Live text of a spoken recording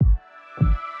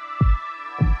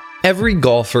Every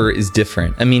golfer is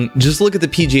different. I mean, just look at the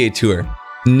PGA Tour.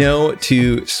 No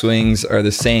two swings are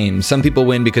the same. Some people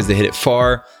win because they hit it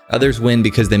far. Others win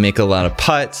because they make a lot of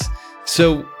putts.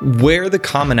 So where are the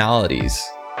commonalities?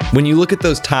 When you look at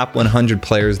those top 100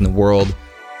 players in the world,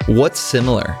 what's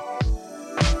similar?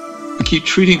 We keep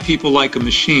treating people like a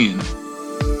machine,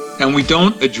 and we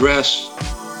don't address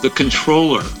the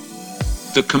controller,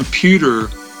 the computer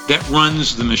that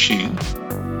runs the machine.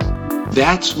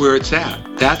 That's where it's at.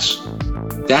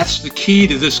 That's the key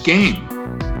to this game.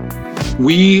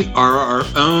 We are our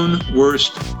own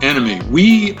worst enemy.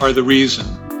 We are the reason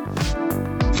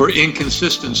for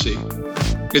inconsistency.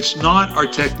 It's not our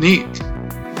technique.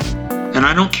 And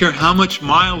I don't care how much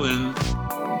myelin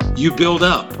you build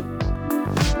up.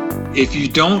 If you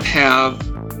don't have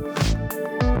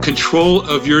control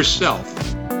of yourself,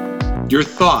 your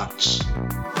thoughts,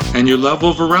 and your level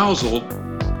of arousal,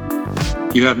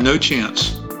 you have no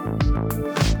chance.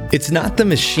 It's not the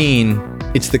machine,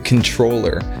 it's the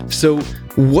controller. So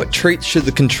what traits should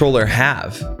the controller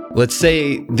have? Let's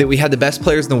say that we had the best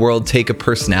players in the world take a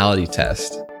personality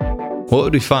test. What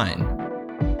would we find?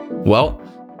 Well,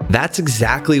 that's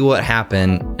exactly what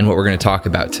happened and what we're going to talk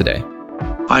about today.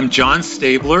 I'm John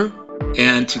Stabler,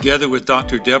 and together with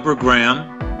Dr. Deborah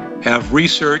Graham, have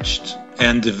researched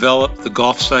and developed the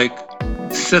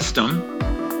GolfPsych system.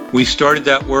 We started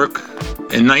that work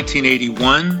in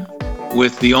 1981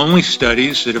 with the only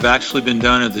studies that have actually been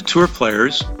done of the tour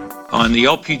players on the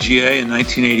LPGA in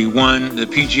 1981, the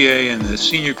PGA and the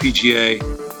Senior PGA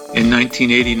in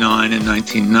 1989 and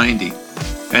 1990.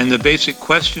 And the basic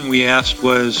question we asked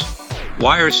was,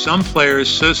 why are some players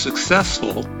so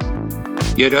successful,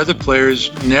 yet other players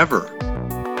never?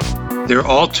 They're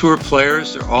all tour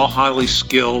players, they're all highly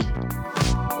skilled.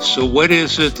 So what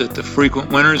is it that the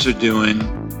frequent winners are doing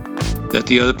that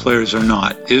the other players are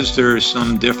not? Is there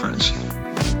some difference?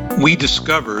 We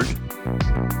discovered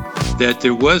that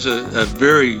there was a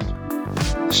very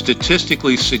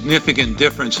statistically significant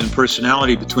difference in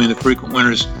personality between the frequent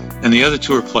winners and the other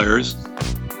tour players.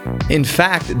 In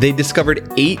fact, they discovered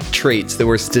 8 traits that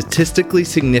were statistically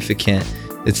significant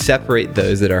that separate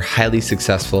those that are highly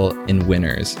successful and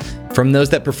winners from those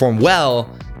that perform well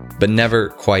but never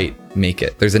quite make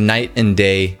it. There's a night and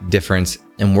day difference,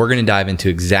 and we're going to dive into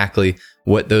exactly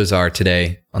what those are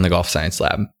today on the Golf Science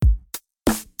Lab.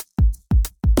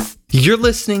 You're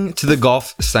listening to the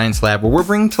Golf Science Lab, where we're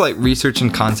bringing to light research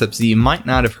and concepts that you might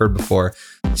not have heard before,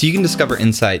 so you can discover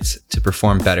insights to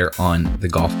perform better on the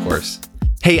golf course.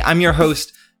 Hey, I'm your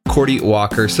host, Cordy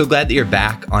Walker. So glad that you're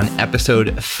back on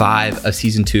episode 5 of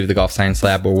season 2 of the Golf Science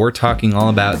Lab, where we're talking all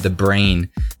about the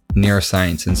brain,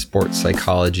 neuroscience, and sports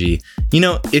psychology. You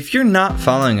know, if you're not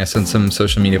following us on some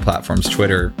social media platforms,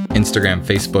 Twitter, Instagram,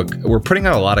 Facebook, we're putting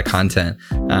out a lot of content,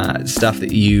 stuff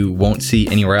that you won't see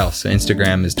anywhere else. So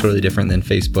Instagram is totally different than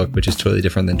Facebook, which is totally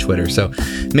different than Twitter. So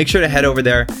make sure to head over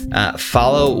there,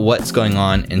 follow what's going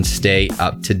on, and stay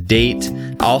up to date.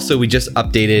 Also, we just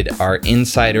updated our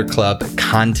Insider Club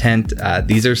content.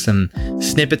 These are some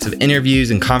snippets of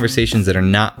interviews and conversations that are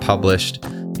not published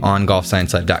on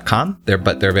golfsciencelab.com. They're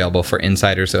available for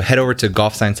insiders. So head over to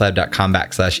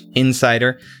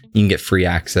golfsciencelab.com/insider. You can get free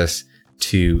access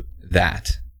to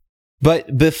that.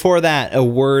 But before that, a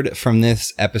word from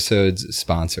this episode's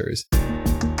sponsors.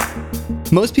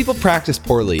 Most people practice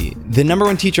poorly. The number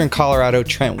 1 teacher in Colorado,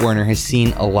 Trent Werner, has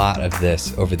seen a lot of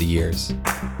this over the years.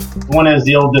 One is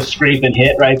the old just scrape and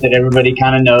hit, right, that everybody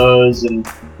kind of knows, and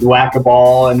you whack a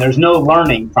ball, and there's no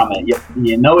learning from it.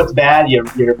 You know it's bad, you're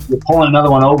pulling another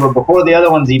one over before the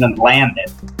other one's even landed,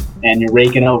 and you're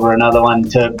raking over another one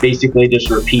to basically just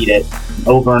repeat it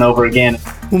over and over again.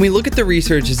 When we look at the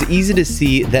research, it's easy to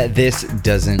see that this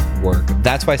doesn't work.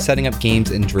 That's why setting up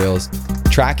games and drills,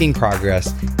 tracking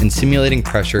progress, and simulating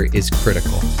pressure is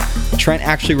critical. Trent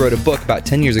actually wrote a book about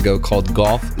 10 years ago called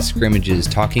Golf Scrimmages,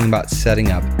 talking about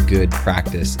setting up good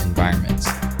practice environments.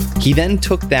 He then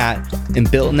took that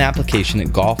and built an application at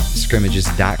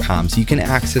golfscrimmages.com so you can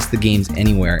access the games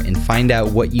anywhere and find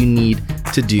out what you need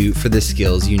to do for the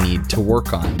skills you need to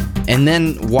work on, and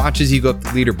then watch as you go up the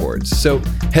leaderboards. So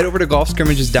head over to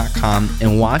golfscrimmages.com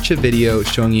and watch a video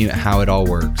showing you how it all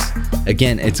works.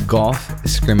 Again, it's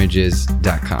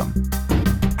golfscrimmages.com.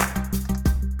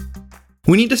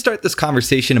 We need to start this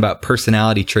conversation about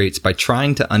personality traits by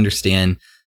trying to understand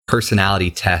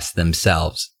personality tests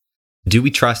themselves. Do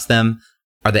we trust them?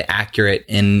 Are they accurate?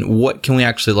 And what can we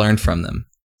actually learn from them?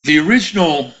 The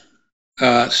original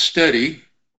study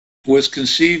was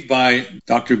conceived by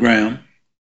Dr. Graham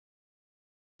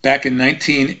back in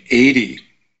 1980.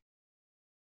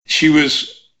 She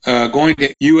was going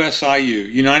to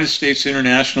USIU, United States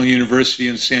International University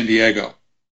in San Diego.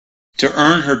 to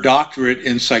earn her doctorate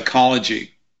in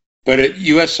psychology. But at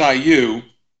USIU,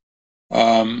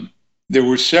 there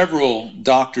were several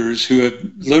doctors who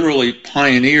had literally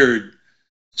pioneered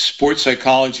sports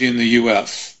psychology in the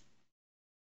U.S.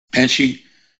 And she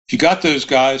got those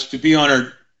guys to be on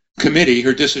her committee,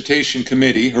 her dissertation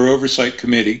committee, her oversight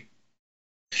committee.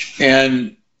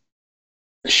 And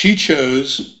she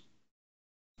chose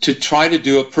to try to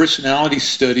do a personality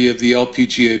study of the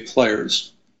LPGA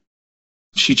players.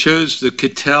 She chose the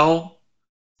Cattell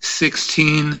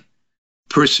 16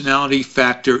 Personality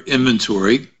Factor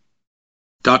Inventory.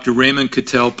 Dr. Raymond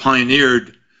Cattell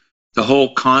pioneered the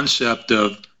whole concept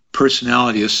of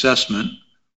personality assessment.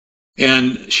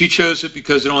 And she chose it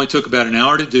because it only took about an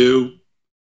hour to do,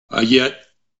 yet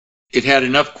it had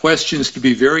enough questions to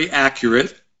be very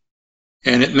accurate,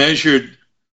 and it measured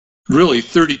really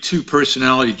 32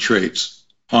 personality traits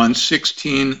on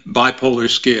 16 bipolar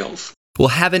scales. We'll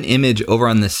have an image over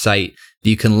on this site that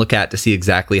you can look at to see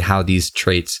exactly how these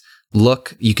traits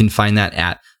look. You can find that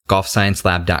at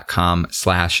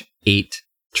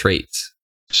golfsciencelab.com/8traits.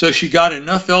 So she got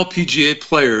enough LPGA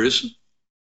players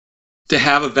to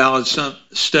have a valid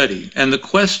study. And the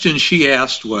question she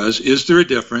asked was, is there a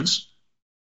difference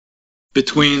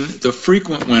between the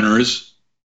frequent winners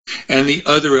and the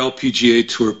other LPGA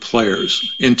Tour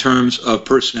players in terms of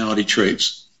personality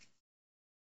traits?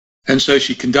 And so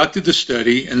she conducted the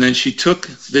study, and then she took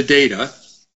the data,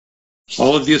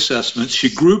 all of the assessments, she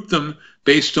grouped them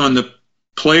based on the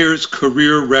player's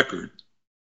career record.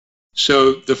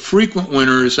 So the frequent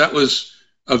winners, that was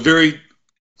a very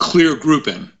clear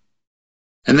grouping.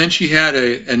 And then she had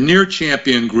a near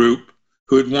champion group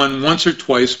who had won once or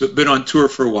twice but been on tour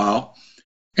for a while,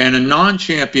 and a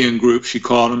non-champion group, she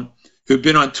called them, who'd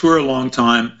been on tour a long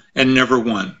time and never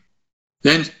won.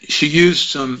 Then she used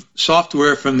some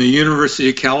software from the University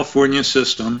of California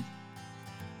system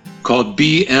called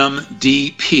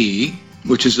BMDP,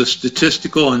 which is a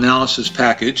statistical analysis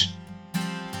package,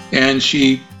 and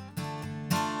she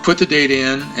put the data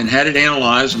in and had it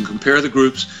analyze and compare the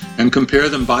groups and compare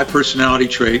them by personality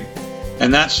trait.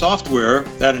 And that software,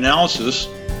 that analysis,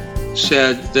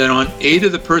 said that on 8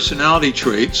 of the personality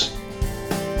traits,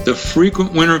 the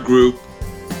frequent winner group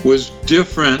was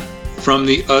different from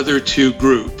the other 2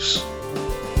 groups.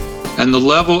 And the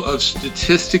level of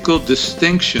statistical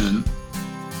distinction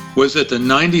was at the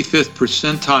 95th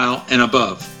percentile and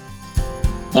above.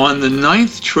 On the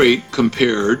 9th trait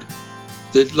compared,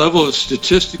 the level of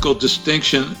statistical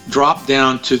distinction dropped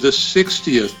down to the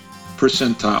 60th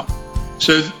percentile.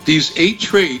 So these 8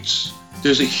 traits,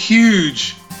 there's a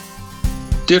huge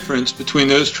difference between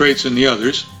those traits and the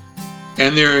others,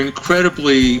 and they're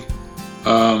incredibly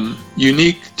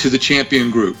unique to the champion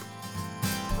group.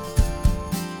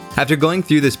 After going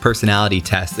through this personality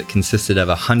test that consisted of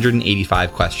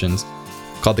 185 questions,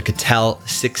 called the Cattell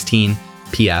 16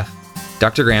 PF,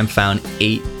 Dr. Graham found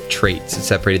 8 traits that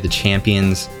separated the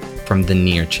champions from the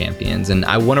near champions. And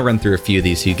I want to run through a few of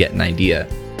these so you get an idea.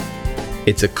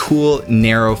 It's a cool,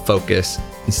 narrow focus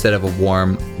instead of a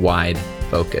warm, wide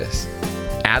focus.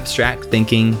 Abstract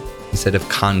thinking instead of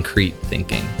concrete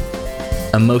thinking.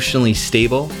 Emotionally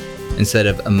stable instead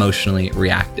of emotionally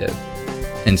reactive,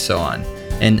 and so on.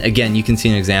 And again, you can see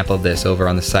an example of this over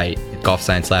on the site at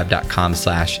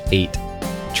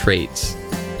golfsciencelab.com/8traits.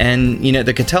 And, you know,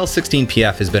 the Cattell 16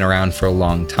 PF has been around for a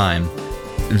long time.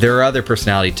 There are other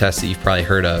personality tests that you've probably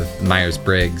heard of,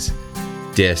 Myers-Briggs,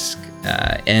 DISC,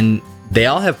 and they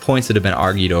all have points that have been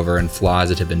argued over and flaws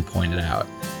that have been pointed out.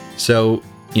 So,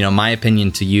 you know, my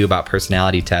opinion to you about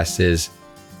personality tests is,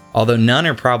 although none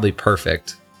are probably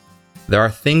perfect, there are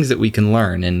things that we can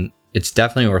learn, and it's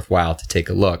definitely worthwhile to take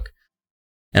a look.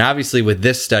 And obviously with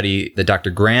this study that Dr.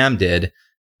 Graham did,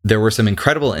 there were some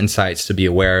incredible insights to be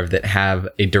aware of that have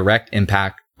a direct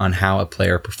impact on how a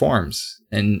player performs.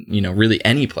 And, you know, really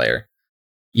any player,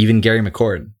 even Gary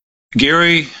McCord.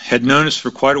 Gary had known us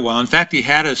for quite a while. In fact, he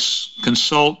had us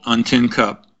consult on Tin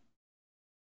Cup.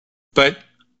 But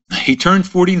he turned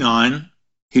 49.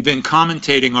 He'd been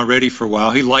commentating already for a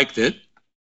while. He liked it.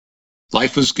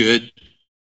 Life was good.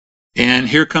 And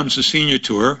here comes the senior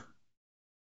tour,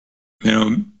 you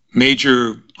know,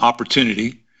 major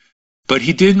opportunity. But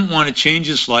he didn't want to change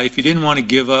his life. He didn't want to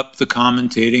give up the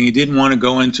commentating. He didn't want to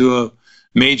go into a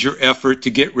major effort to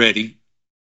get ready.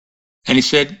 And he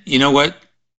said, you know what?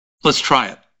 Let's try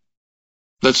it.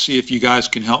 Let's see if you guys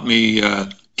can help me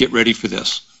get ready for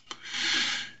this.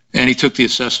 And he took the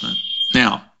assessment.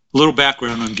 Now, a little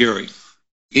background on Gary.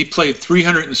 He played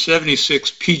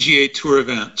 376 PGA Tour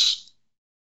events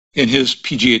in his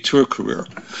PGA Tour career.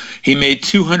 He made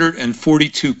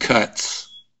 242 cuts,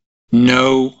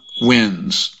 no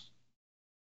wins.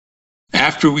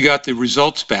 After we got the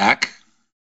results back,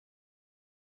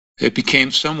 it became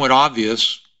somewhat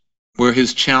obvious where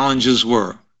his challenges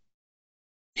were.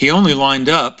 He only lined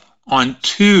up on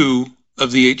 2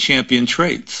 of the 8 champion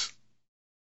traits.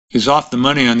 He's off the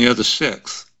money on the other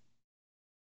 6.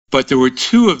 But there were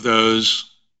 2 of those,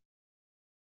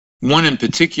 one in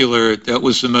particular, that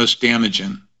was the most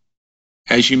damaging.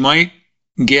 As you might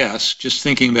guess, just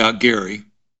thinking about Gary,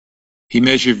 he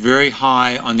measured very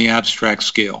high on the abstract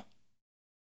scale,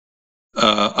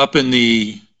 up in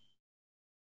the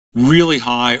really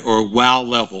high or wow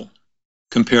level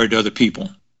compared to other people.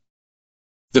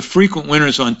 The frequent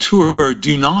winners on tour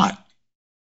do not.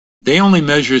 They only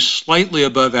measure slightly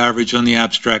above average on the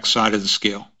abstract side of the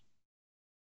scale.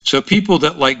 So people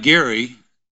that, like Gary,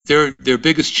 their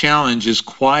biggest challenge is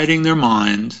quieting their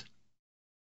mind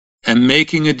and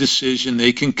making a decision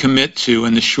they can commit to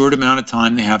in the short amount of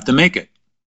time they have to make it.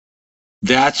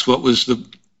 That's what was the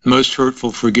most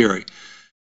hurtful for Gary.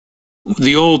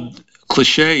 The old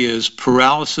cliche is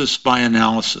paralysis by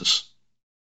analysis.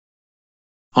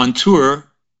 On tour,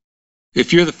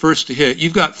 if you're the first to hit,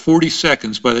 you've got 40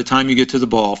 seconds by the time you get to the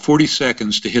ball, 40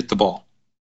 seconds to hit the ball.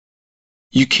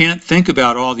 You can't think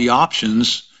about all the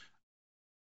options.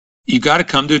 You got to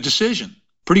come to a decision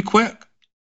pretty quick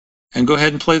and go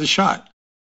ahead and play the shot.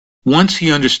 Once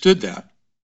he understood that,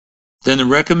 then the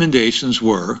recommendations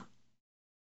were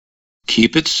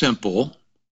keep it simple.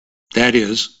 That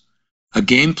is, a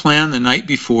game plan the night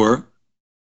before,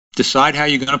 decide how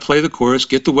you're going to play the course,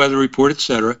 get the weather report,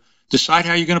 etc. Decide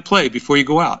how you're going to play before you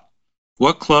go out.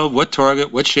 What club, what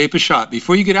target, what shape of shot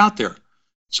before you get out there.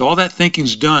 So all that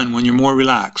thinking's done when you're more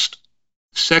relaxed.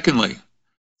 Secondly,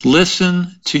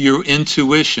 listen to your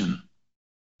intuition.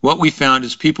 What we found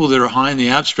is people that are high in the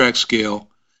abstract scale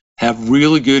have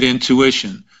really good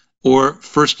intuition or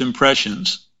first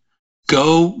impressions.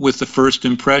 Go with the first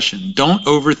impression. Don't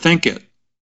overthink it.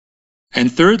 And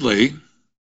thirdly,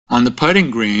 on the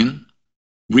putting green,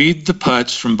 read the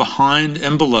putts from behind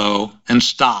and below and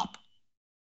stop.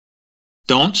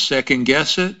 Don't second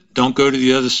guess it. Don't go to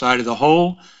the other side of the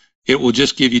hole. It will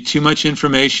just give you too much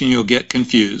information. You'll get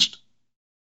confused.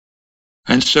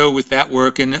 And so with that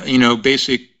work and,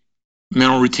 basic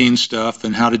mental routine stuff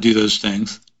and how to do those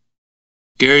things,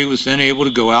 Gary was then able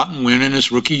to go out and win in his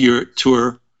rookie year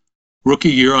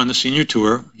on the senior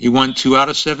tour. He won 2 out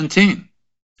of 17.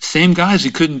 Same guys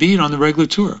he couldn't beat on the regular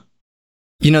tour.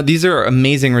 These are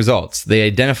amazing results. They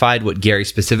identified what Gary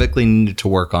specifically needed to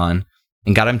work on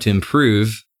and got him to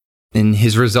improve, and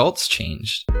his results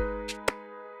changed.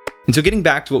 And so getting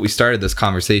back to what we started this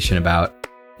conversation about,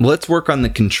 let's work on the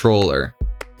controller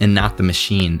and not the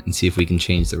machine and see if we can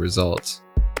change the results.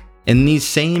 And these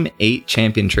same 8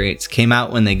 champion traits came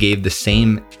out when they gave the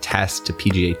same test to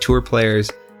PGA Tour players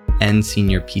and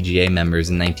senior PGA members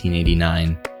in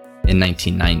 1989 and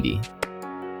 1990.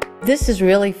 This is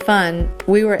really fun.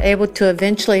 We were able to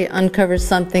eventually uncover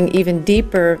something even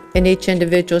deeper in each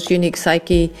individual's unique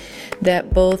psyche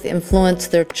that both influence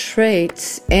their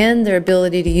traits and their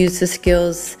ability to use the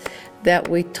skills that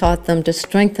we taught them to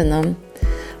strengthen them.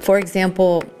 For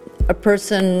example, a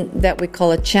person that we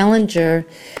call a challenger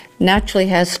naturally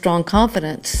has strong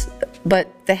confidence, but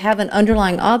they have an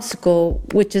underlying obstacle,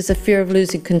 which is a fear of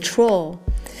losing control.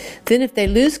 Then if they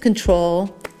lose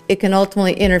control, it can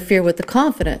ultimately interfere with the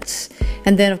confidence.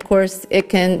 And then, of course, it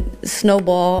can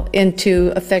snowball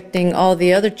into affecting all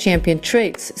the other champion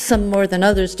traits, some more than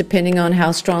others, depending on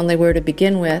how strong they were to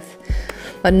begin with.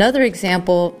 Another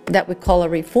example that we call a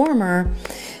reformer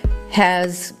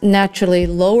has naturally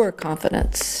lower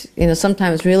confidence,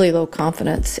 sometimes really low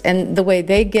confidence. And the way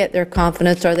they get their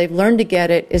confidence, or they've learned to get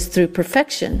it, is through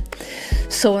perfection.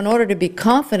 So in order to be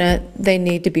confident, they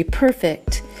need to be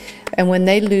perfect. And when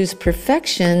they lose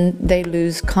perfection, they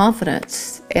lose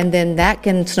confidence. And then that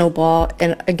can snowball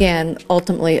and, again,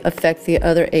 ultimately affect the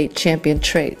other 8 champion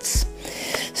traits.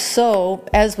 So,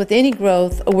 as with any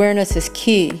growth, awareness is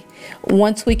key.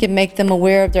 Once we can make them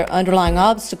aware of their underlying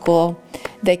obstacle,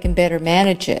 they can better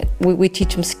manage it. We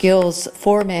teach them skills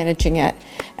for managing it.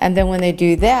 And then when they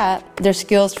do that, their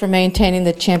skills for maintaining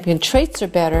the champion traits are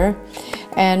better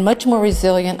and much more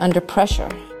resilient under pressure.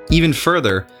 Even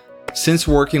further, since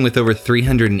working with over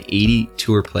 380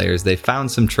 tour players, they found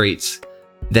some traits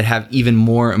that have even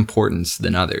more importance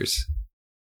than others.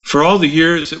 For all the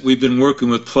years that we've been working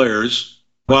with players,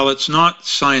 while it's not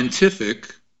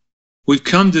scientific, we've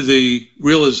come to the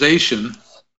realization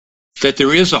that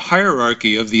there is a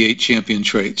hierarchy of the 8 champion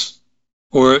traits,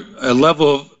 or a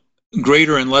level of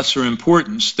greater and lesser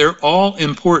importance. They're all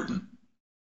important.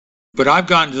 But I've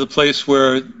gotten to the place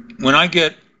where when I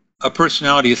get a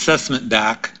personality assessment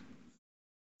back,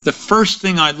 the first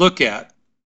thing I look at,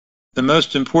 the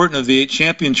most important of the 8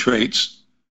 champion traits,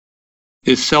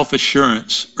 is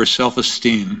self-assurance or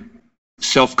self-esteem,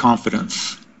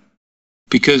 self-confidence.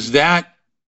 Because that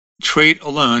trait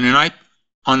alone, and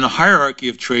on the hierarchy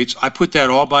of traits, I put that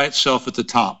all by itself at the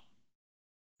top.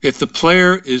 If the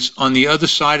player is on the other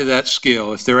side of that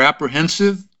scale, if they're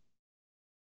apprehensive,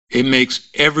 it makes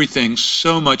everything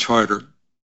so much harder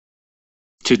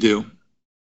to do.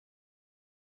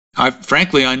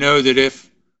 Frankly, I know that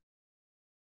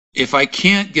if I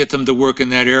can't get them to work in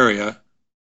that area,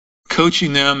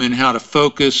 coaching them in how to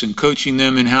focus and coaching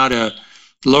them in how to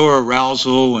lower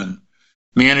arousal and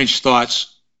manage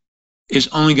thoughts is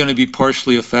only going to be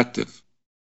partially effective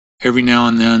every now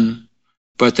and then.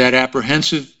 But that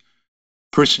apprehensive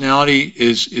personality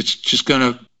it's just going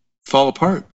to fall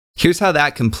apart. Here's how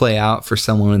that can play out for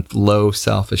someone with low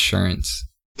self-assurance.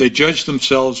 They judge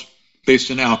themselves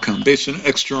based on outcome, based on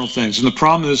external things. And the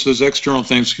problem is those external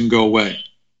things can go away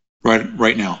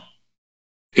right now.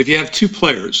 If you have 2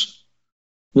 players,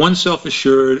 one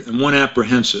self-assured and one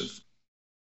apprehensive,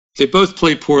 they both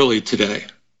play poorly today.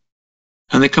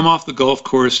 And they come off the golf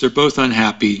course, they're both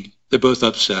unhappy, they're both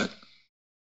upset.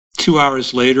 2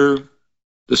 hours later,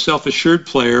 the self-assured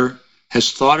player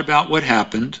has thought about what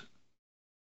happened,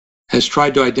 has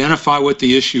tried to identify what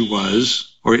the issue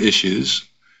was, or issues,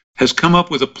 has come up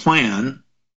with a plan,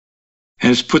 and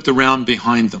has put the round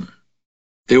behind them.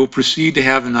 They will proceed to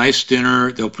have a nice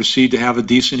dinner, they'll proceed to have a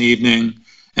decent evening,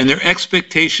 and their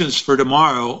expectations for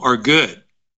tomorrow are good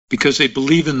because they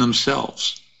believe in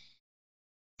themselves.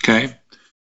 Okay?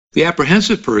 The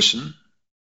apprehensive person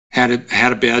had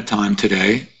a bad time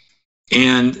today,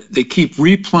 and they keep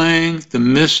replaying the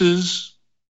misses,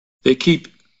 they keep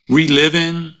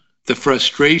reliving the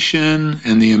frustration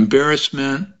and the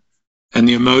embarrassment and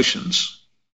the emotions.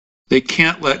 They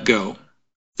can't let go.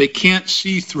 They can't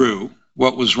see through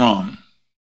what was wrong.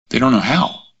 They don't know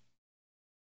how.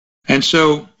 And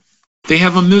so they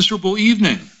have a miserable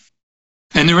evening.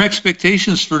 And their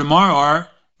expectations for tomorrow are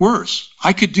worse.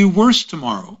 I could do worse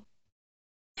tomorrow.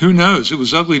 Who knows? It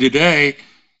was ugly today,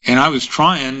 and I was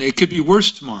trying. It could be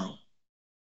worse tomorrow.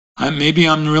 Maybe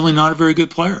I'm really not a very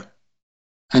good player.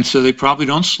 And so they probably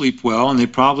don't sleep well, and they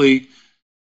probably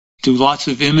do lots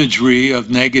of imagery of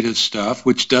negative stuff,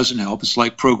 which doesn't help. It's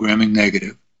like programming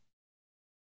negative.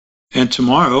 And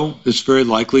tomorrow, it's very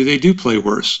likely they do play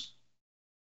worse.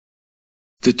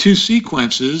 The 2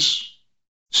 sequences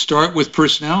start with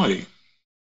personality.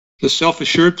 The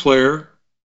self-assured player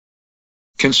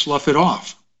can slough it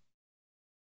off.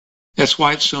 That's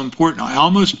why it's so important. I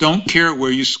almost don't care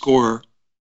where you score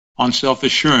on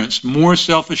self-assurance. More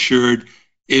self-assured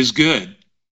is good.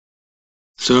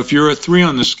 So if you're a 3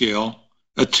 on the scale,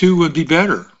 a 2 would be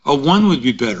better. A 1 would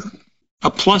be better. A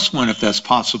 +1 if that's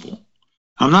possible.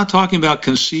 I'm not talking about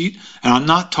conceit, and I'm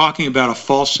not talking about a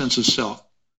false sense of self.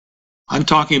 I'm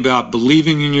talking about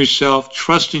believing in yourself,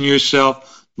 trusting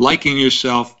yourself, liking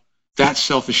yourself. That's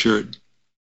self-assured.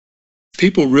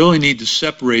 People really need to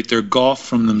separate their golf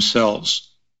from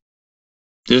themselves.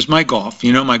 There's my golf.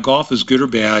 You know, my golf is good or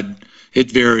bad.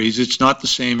 It varies. It's not the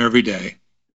same every day.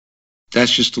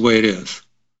 That's just the way it is.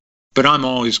 But I'm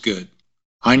always good.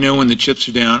 I know when the chips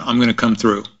are down, I'm going to come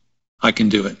through. I can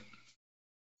do it.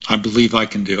 I believe I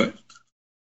can do it.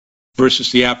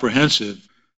 Versus the apprehensive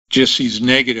just sees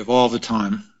negative all the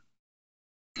time.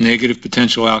 Negative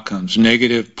potential outcomes,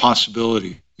 negative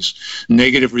possibilities,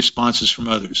 negative responses from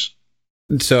others.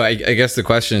 So I guess the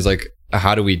question is like,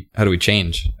 how do we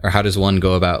change, or how does one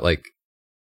go about like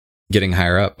getting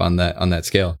higher up on that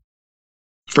scale?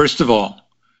 First of all,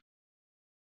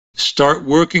 start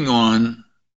working on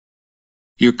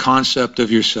your concept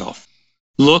of yourself.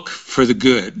 Look for the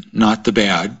good, not the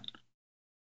bad.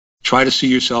 Try to see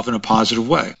yourself in a positive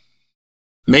way.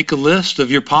 Make a list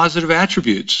of your positive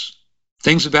attributes,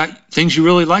 things you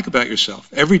really like about yourself.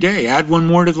 Every day, add 1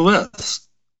 more to the list.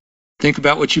 Think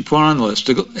about what you put on the list.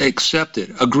 Accept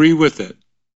it. Agree with it.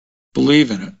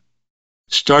 Believe in it.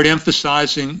 Start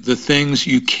emphasizing the things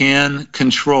you can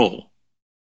control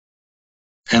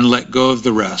and let go of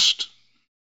the rest.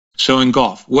 So in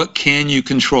golf, what can you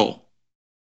control?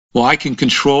 Well, I can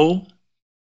control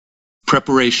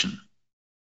preparation.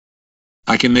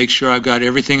 I can make sure I've got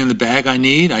everything in the bag I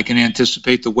need. I can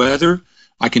anticipate the weather.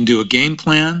 I can do a game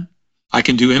plan. I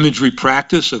can do imagery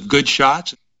practice of good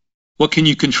shots. What can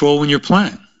you control when you're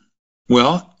playing?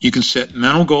 Well, you can set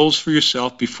mental goals for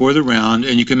yourself before the round,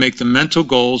 and you can make the mental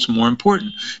goals more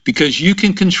important because you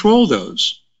can control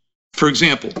those. For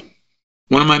example,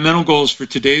 one of my mental goals for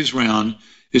today's round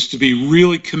is to be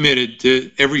really committed to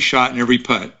every shot and every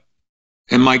putt.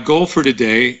 And my goal for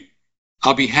today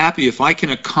I'll be happy if I can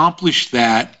accomplish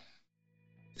that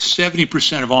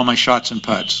 70% of all my shots and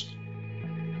putts.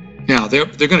 Now, they're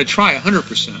going to try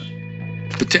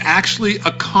 100%, but to actually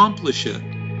accomplish it,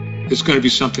 it's going to be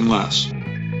something less.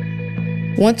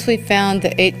 Once we found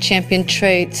the 8 champion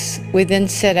traits, we then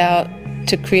set out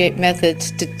to create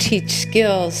methods to teach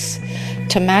skills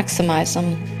to maximize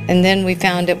them. And then we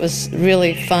found it was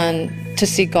really fun to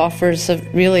see golfers of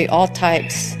really all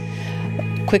types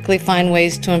quickly find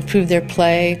ways to improve their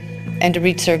play and to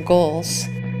reach their goals.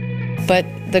 But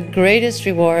the greatest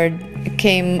reward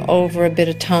came over a bit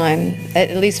of time,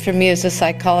 at least for me as a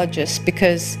psychologist,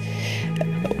 because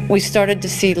we started to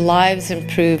see lives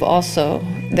improve also.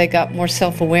 They got more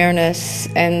self-awareness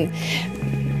and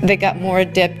they got more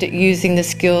adept at using the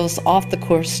skills off the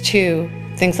course too.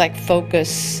 Things like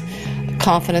focus,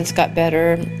 confidence got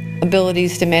better,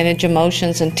 abilities to manage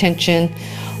emotions and tension,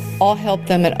 all helped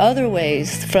them in other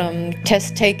ways, from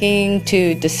test taking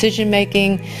to decision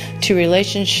making to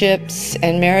relationships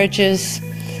and marriages.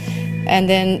 And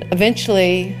then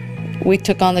eventually we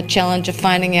took on the challenge of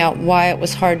finding out why it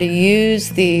was hard to use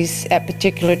these at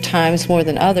particular times more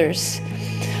than others.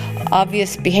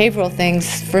 Obvious behavioral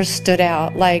things first stood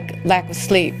out, like lack of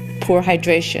sleep, poor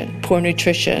hydration, poor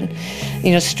nutrition,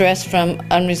 stress from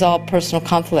unresolved personal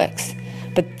conflicts.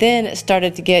 But then it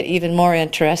started to get even more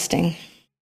interesting.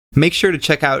 Make sure to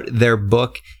check out their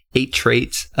book, 8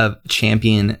 Traits of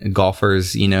Champion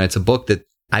Golfers. It's a book that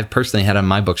I've personally had on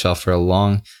my bookshelf for a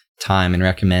long time and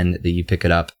recommend that you pick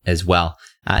it up as well.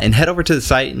 And head over to the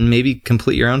site and maybe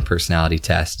complete your own personality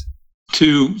test.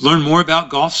 To learn more about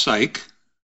GolfPsych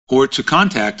or to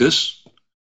contact us,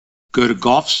 go to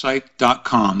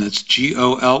golfpsych.com. That's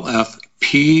GOLFPSYCH,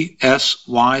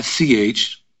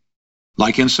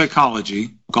 like in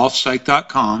psychology,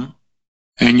 golfpsych.com.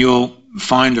 And you'll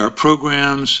find our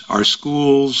programs, our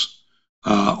schools,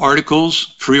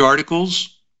 articles, free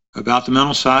articles about the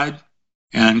mental side,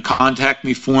 and contact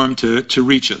me form to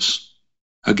reach us.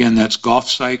 Again, that's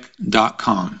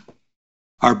golfpsych.com.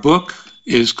 Our book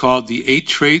is called The 8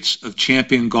 Traits of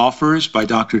Champion Golfers by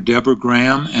Dr. Deborah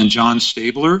Graham and John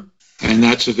Stabler, and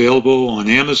that's available on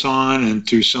Amazon and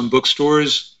through some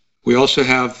bookstores. We also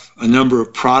have a number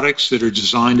of products that are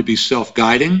designed to be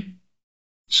self-guiding.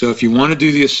 So if you want to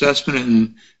do the assessment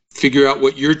and figure out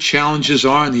what your challenges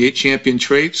are in the 8 champion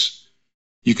traits,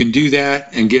 you can do that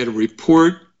and get a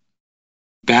report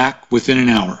back within an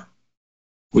hour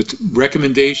with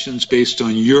recommendations based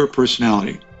on your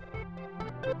personality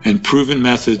and proven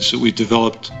methods that we've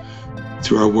developed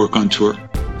through our work on tour.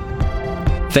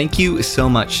 Thank you so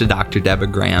much to Dr. Deborah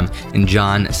Graham and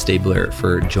John Stabler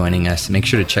for joining us. Make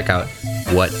sure to check out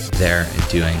what they're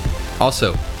doing.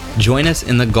 Also, join us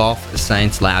in the Golf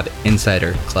Science Lab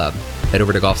Insider Club. Head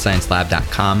over to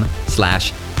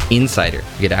golfsciencelab.com/insider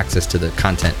to get access to the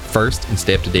content first and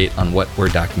stay up to date on what we're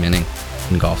documenting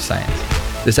in golf science.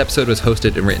 This episode was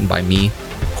hosted and written by me,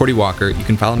 Cordy Walker. You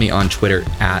can follow me on Twitter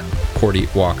at Cordy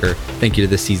Walker. Thank you to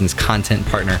this season's content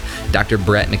partner, Dr.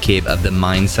 Brett McCabe of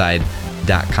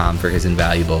themindSide.com, for his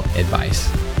invaluable advice.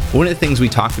 One of the things we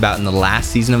talked about in the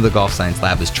last season of the Golf Science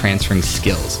Lab was transferring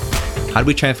skills. How do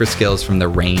we transfer skills from the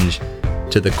range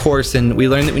to the course? And we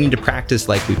learned that we need to practice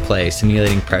like we play,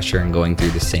 simulating pressure and going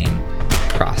through the same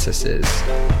processes.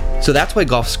 So that's why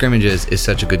Golf Scrimmages is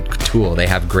such a good tool. They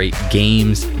have great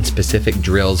games and specific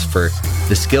drills for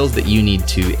the skills that you need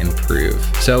to improve.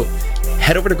 So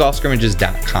head over to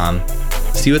golfscrimmages.com,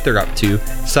 see what they're up to,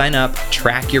 sign up,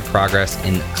 track your progress,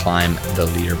 and climb the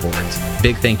leaderboards.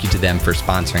 Big thank you to them for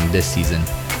sponsoring this season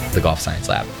of the Golf Science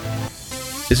Lab.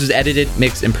 This was edited,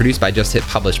 mixed, and produced by Just Hit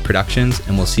Published Productions,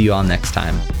 and we'll see you all next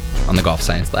time on the Golf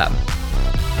Science Lab.